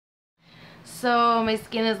So my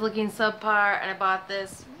skin is looking subpar, and I bought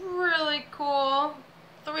this really cool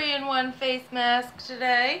 3-in-1 face mask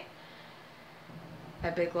today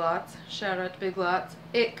at Big Lots. Shout out to Big Lots.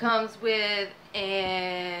 It comes with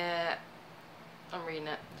I'm reading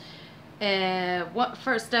it.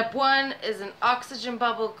 Step 1 is an oxygen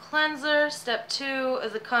bubble cleanser. Step 2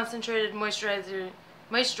 is a concentrated moisturizing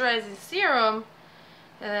serum.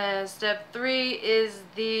 Step 3 is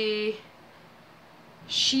the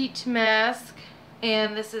sheet mask,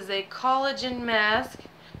 and this is a collagen mask.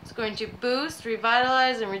 It's going to boost,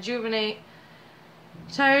 revitalize, and rejuvenate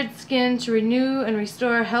tired skin to renew and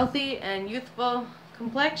restore healthy and youthful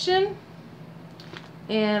complexion.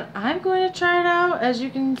 And I'm going to try it out. As you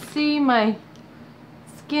can see, my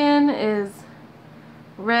skin is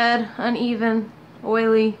red, uneven,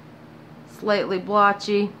 oily, slightly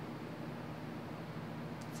blotchy,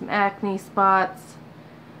 some acne spots,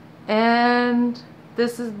 and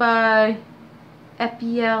this is by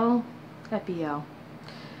Epielle.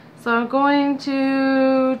 So I'm going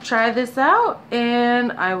to try this out,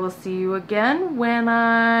 and I will see you again when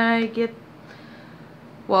I get,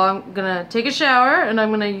 well, I'm gonna take a shower, and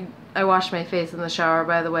I wash my face in the shower,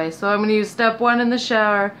 by the way, so I'm gonna use step 1 in the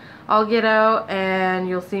shower. I'll get out, and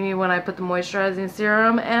you'll see me when I put the moisturizing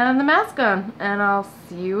serum and the mask on, and I'll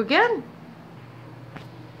see you again.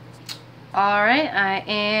 Alright, I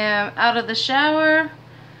am out of the shower.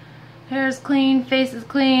 Hair is clean, face is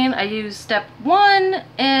clean. I used step 1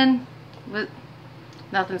 and with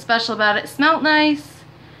nothing special about it. It smelled nice,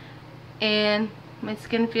 and my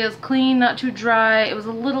skin feels clean, not too dry. It was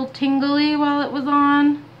a little tingly while it was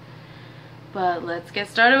on. But let's get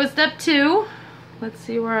started with step 2. Let's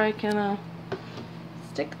see where I can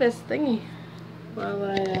stick this thingy while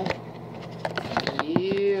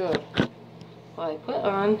I put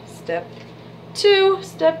on step 2.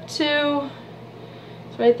 Step 2.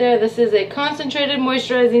 It's right there. This is a concentrated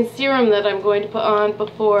moisturizing serum that I'm going to put on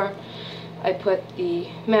before I put the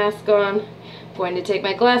mask on. I'm going to take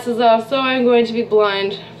my glasses off, so I'm going to be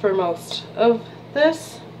blind for most of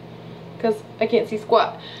this because I can't see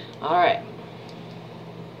squat. Alright.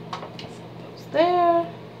 Set those there.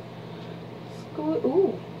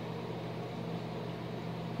 Ooh.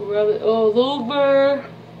 Rub it all over.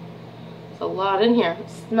 A lot in here. It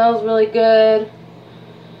smells really good.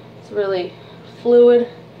 It's really fluid.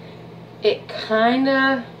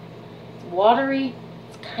 It's watery.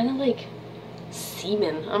 It's kind of like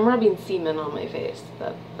semen. I'm rubbing semen on my face.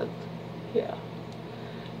 Yeah.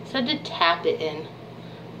 Said to tap it in,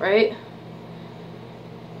 right?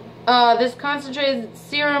 This concentrated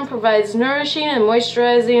serum provides nourishing and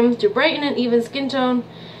moisturizing to brighten an even skin tone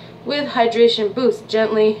with hydration boost.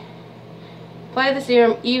 Gently apply the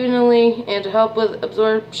serum evenly, and to help with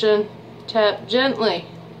absorption, tap gently.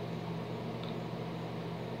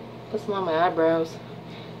 Put some on my eyebrows.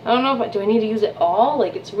 I don't know do I need to use it all?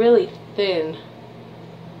 Like, it's really thin.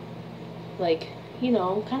 Like, you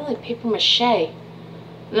know, kind of like paper mache.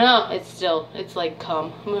 No, it's like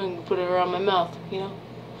cum. I'm going to put it around my mouth, you know.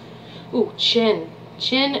 Ooh, chin.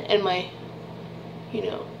 Chin and my, you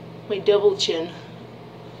know, my double chin.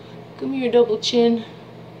 Give me your double chin.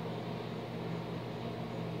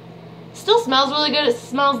 Still smells really good. It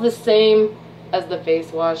smells the same as the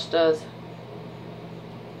face wash does.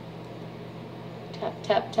 Tap,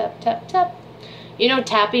 tap, tap, tap, tap. You know,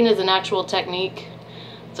 tapping is an actual technique.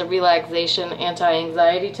 It's a relaxation,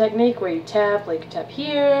 anti-anxiety technique where you tap, like you tap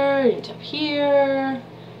here, you tap here,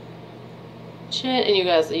 chin, and you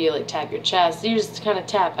like tap your chest. You just kind of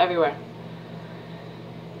tap everywhere.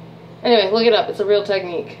 Anyway, look it up. It's a real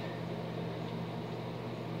technique.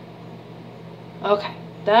 Okay.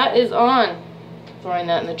 That is on. Throwing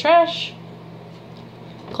that in the trash.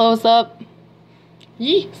 Close up.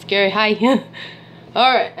 Yee, scary high.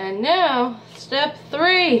 Alright, and now, step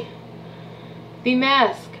 3. The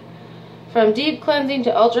mask. From deep cleansing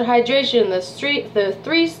to ultra hydration, the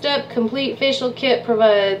 3-step complete facial kit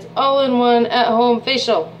provides all-in-one at-home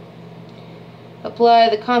facial. Apply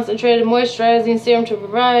the concentrated moisturizing serum to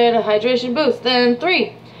provide a hydration boost. Then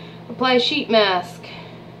 3. Apply sheet mask.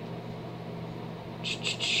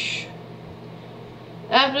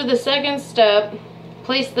 After the second step,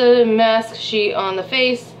 place the mask sheet on the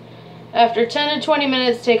face. After 10 to 20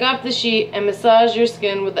 minutes, take off the sheet and massage your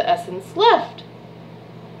skin with the essence left.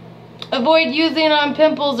 Avoid using on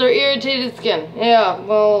pimples or irritated skin. Yeah,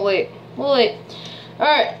 we'll wait.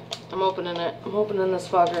 Alright, I'm opening it. I'm opening this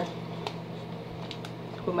fucker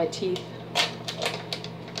with my teeth.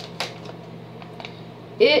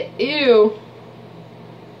 Ew.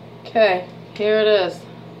 Okay, here it is.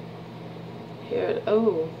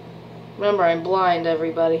 Oh, remember, I'm blind,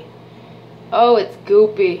 everybody. Oh, it's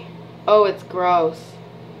goopy. Oh, it's gross.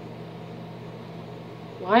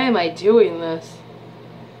 Why am I doing this?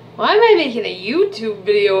 Why am I making a YouTube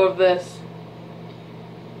video of this?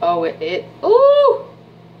 Oh, ooh!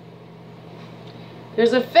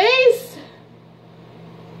 There's a face!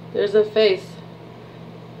 There's a face.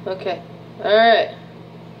 Okay. Alright.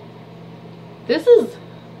 This is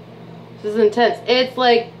intense. It's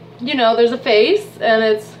like, you know, there's a face, and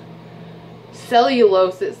it's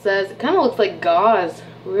cellulose, it says. It kind of looks like gauze.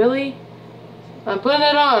 Really? I'm putting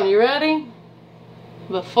it on. You ready?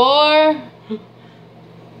 Before.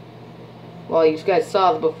 Well, you guys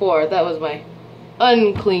saw the before. That was my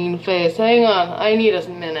unclean face. Hang on. I need a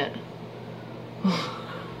minute.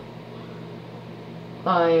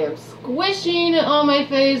 I am squishing it on my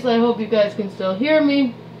face. I hope you guys can still hear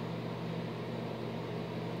me.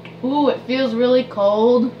 Ooh, it feels really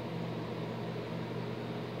cold.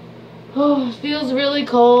 Oh, it feels really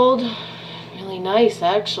cold. Really nice,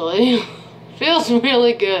 actually. Feels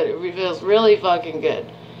really good. It feels really fucking good.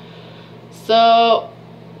 So,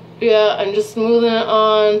 yeah, I'm just smoothing it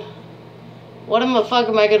on. What the fuck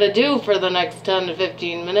am I gonna do for the next 10 to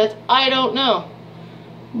 15 minutes? I don't know.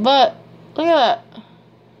 But, look at that.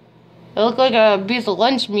 It looked like a piece of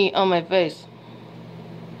lunch meat on my face.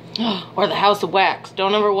 Or The House of Wax.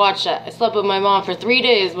 Don't ever watch that. I slept with my mom for 3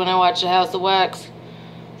 days when I watched The House of Wax.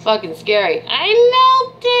 Fucking scary. I'm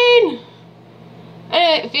melting!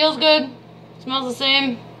 Anyway, it feels good. Smells the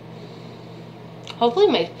same. Hopefully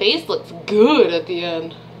my face looks good at the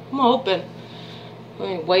end. I'm hoping. Let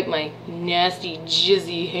me wipe my nasty,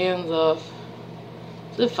 jizzy hands off.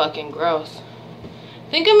 This is fucking gross.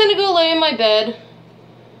 I think I'm gonna go lay in my bed.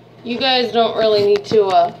 You guys don't really need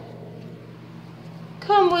to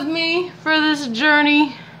come with me for this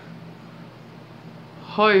journey.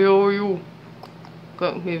 Hi, how are you?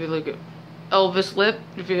 Got maybe like an Elvis lip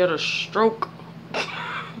if you had a stroke.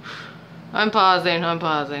 I'm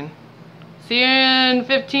pausing. See you in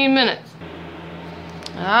 15 minutes.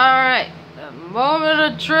 Alright, the moment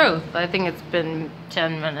of truth. I think it's been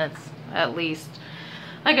 10 minutes at least.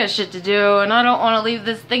 I got shit to do and I don't want to leave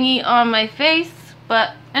this thingy on my face.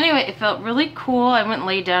 But anyway, it felt really cool. I went and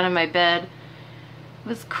laid down in my bed. It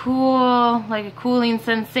was cool, like a cooling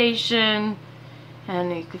sensation.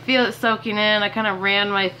 And you could feel it soaking in. I kind of ran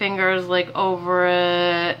my fingers like over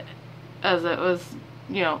it as it was,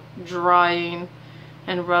 you know, drying,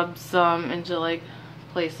 and rubbed some into like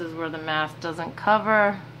places where the mask doesn't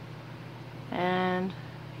cover. And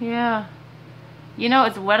yeah, you know,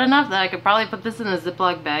 it's wet enough that I could probably put this in a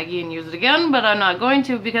Ziploc baggie and use it again, but I'm not going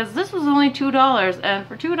to because this was only $2, and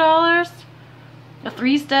for $2, a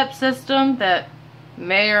 3-step system that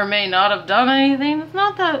may or may not have done anything, it's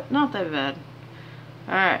not that bad.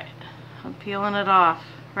 Alright, I'm peeling it off.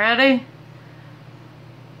 Ready?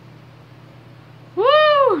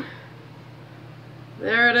 Woo!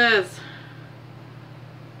 There it is.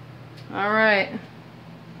 Alright.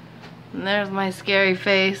 And there's my scary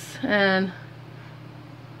face. And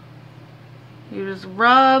you just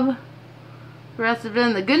rub the rest of it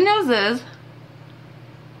in. The good news is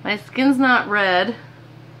my skin's not red.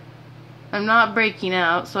 I'm not breaking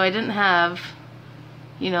out, so I didn't have,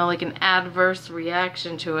 you know, like an adverse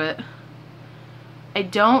reaction to it. I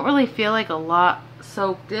don't really feel like a lot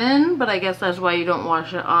soaked in, but I guess that's why you don't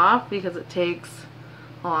wash it off, because it takes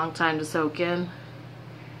a long time to soak in.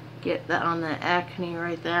 Get that on the acne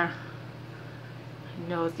right there.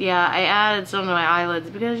 Nose. Yeah, I added some to my eyelids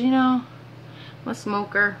because, you know, I'm a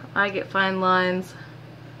smoker. I get fine lines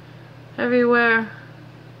everywhere.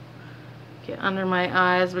 Get under my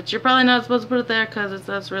eyes, but you're probably not supposed to put it there because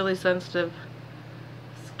that's really sensitive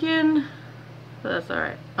skin. But that's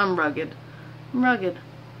alright. I'm rugged. I'm rugged.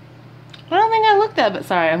 I don't think I looked at it.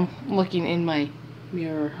 Sorry, I'm looking in my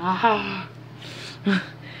mirror.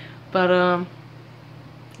 But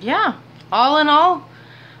yeah, all in all,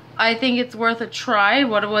 I think it's worth a try.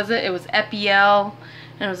 What was it? It was Epielle,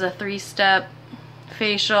 and it was a 3-step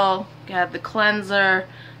facial. You had the cleanser,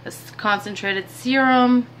 the concentrated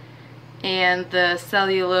serum, and the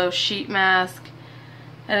cellulose sheet mask.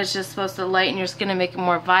 And it's just supposed to lighten your skin and make it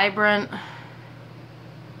more vibrant.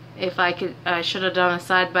 If I could, I should have done a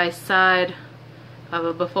side-by-side of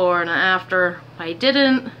a before and an after. I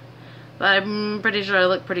didn't, but I'm pretty sure I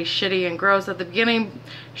look pretty shitty and gross at the beginning.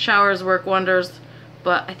 Showers work wonders,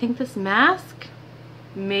 but I think this mask,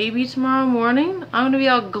 maybe tomorrow morning, I'm gonna be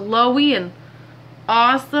all glowy and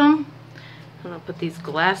awesome. I'm gonna put these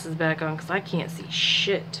glasses back on because I can't see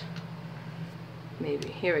shit. Maybe.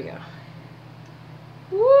 Here we go.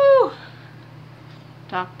 Woo!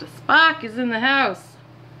 Dr. Spock is in the house.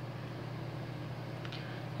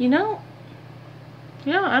 You know,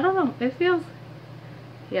 yeah, I don't know. It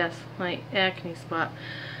Yes, my acne spot.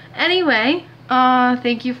 Anyway,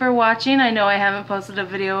 thank you for watching. I know I haven't posted a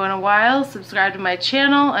video in a while. Subscribe to my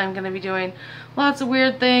channel. I'm going to be doing lots of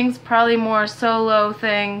weird things, probably more solo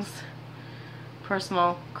things.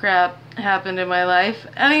 Personal crap happened in my life.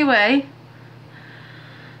 Anyway,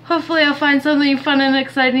 hopefully I'll find something fun and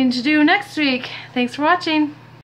exciting to do next week. Thanks for watching.